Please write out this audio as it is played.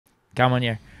Common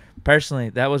year. Personally,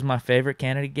 that was my favorite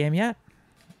Canada game yet.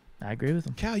 I agree with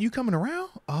him. Cal, you coming around?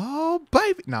 Oh,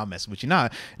 baby. No, I'm messing with you. Nah,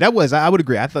 that was, I would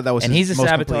agree. I thought that was And his he's a most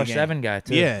Saboteur complete game. 7 guy,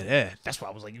 too. Yeah. That's why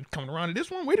I was like, you coming around to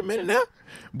this one? Wait a minute now.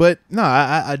 But no,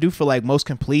 I do feel like most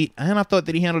complete. And I thought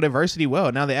that he handled adversity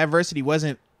well. Now, the adversity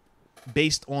wasn't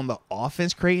based on the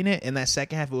offense creating it. In that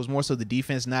second half, it was more so the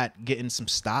defense not getting some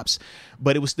stops.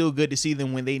 But it was still good to see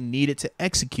them when they needed to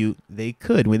execute, they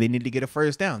could. When they needed to get a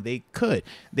first down, they could.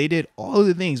 They did all of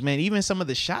the things, man. Even some of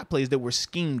the shot plays that were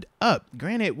schemed up.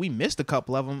 Granted, we missed a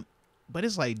couple of them. But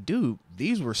it's like, dude,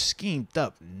 these were schemed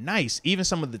up nice. Even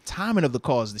some of the timing of the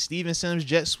calls, the Steven Sims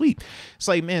jet sweep. It's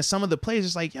like, man, some of the plays,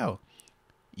 it's like, yo,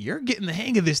 you're getting the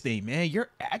hang of this thing, man. You're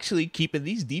actually keeping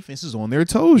these defenses on their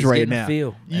toes He's right getting now. A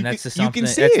feel. And that's the something.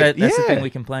 That's the thing we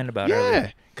complained about earlier.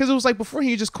 Yeah, because it was like before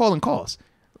he was just calling calls.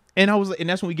 And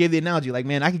that's when we gave the analogy, like,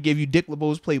 man, I could give you Dick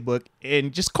LeBeau's playbook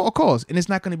and just call calls, and it's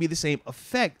not going to be the same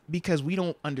effect because we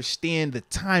don't understand the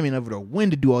timing of it or when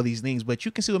to do all these things. But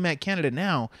you can see with Matt Canada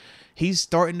now, he's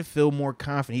starting to feel more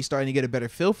confident. He's starting to get a better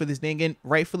feel for this thing, and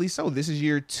rightfully so. This is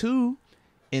year 2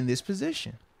 in this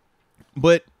position.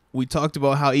 But we talked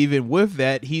about how even with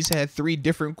that, he's had 3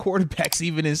 different quarterbacks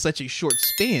even in such a short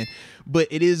span. But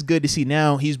it is good to see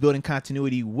now he's building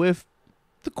continuity with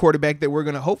the quarterback that we're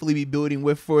going to hopefully be building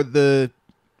with for the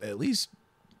at least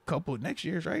couple next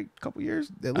years, right? Couple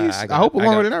years at least. I hope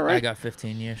longer than that, right? I got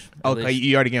 15 years. Okay,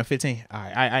 you already got 15. All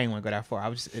right, I ain't want to go that far. I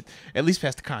was just, at least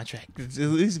past the contract. At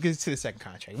least get to the second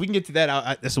contract. We can get to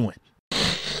that. That's a win.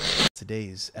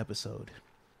 Today's episode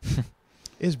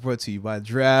is brought to you by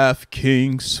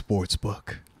DraftKings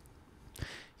Sportsbook.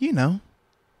 You know,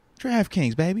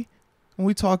 DraftKings, baby. When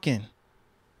we talking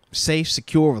safe,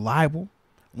 secure, reliable,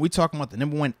 when we talking about the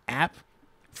 #1 app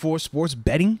for sports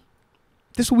betting,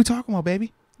 this is what we talking about,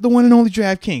 baby. The one and only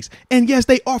DraftKings. And yes,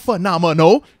 they are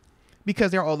phenomenal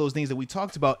because there are all those things that we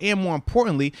talked about. And more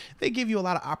importantly, they give you a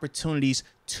lot of opportunities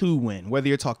to win, whether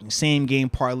you're talking same game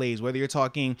parlays, whether you're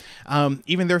talking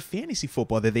even their fantasy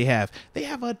football that they have. They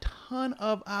have a ton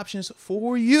of options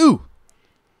for you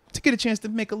to get a chance to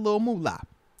make a little moolah.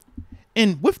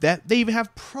 And with that, they even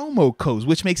have promo codes,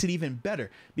 which makes it even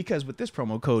better. Because with this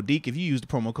promo code, Deke, if you use the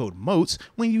promo code MOATS,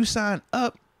 when you sign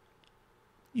up,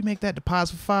 you make that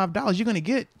deposit for $5. You're going to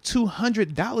get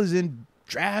 $200 in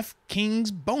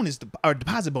DraftKings bonus, or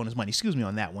deposit bonus money,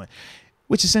 on that one.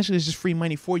 Which essentially is just free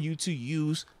money for you to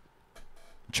use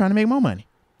trying to make more money.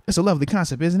 It's a lovely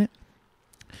concept, isn't it?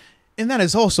 And that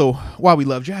is also why we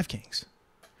love DraftKings.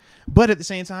 But at the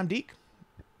same time, Deke,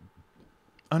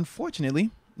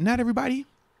 unfortunately, not everybody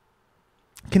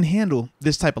can handle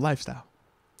this type of lifestyle.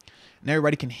 Not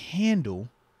everybody can handle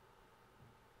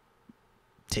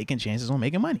taking chances on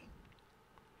making money.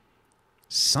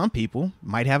 Some people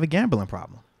might have a gambling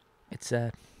problem. It's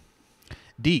sad.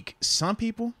 Deke, some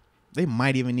people, they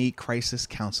might even need crisis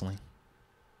counseling.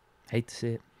 Hate to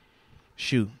see it.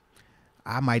 Shoot,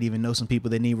 I might even know some people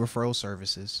that need referral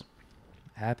services.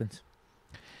 Happens.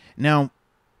 Now,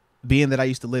 being that I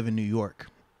used to live in New York,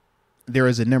 there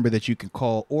is a number that you can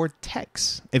call or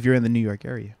text if you're in the New York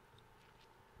area.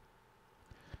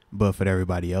 But for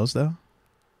everybody else, though,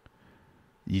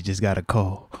 you just got to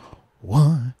call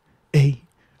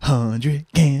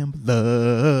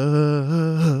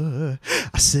 1-800-GAMBLER.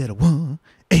 I said 1-800-GAMBLER.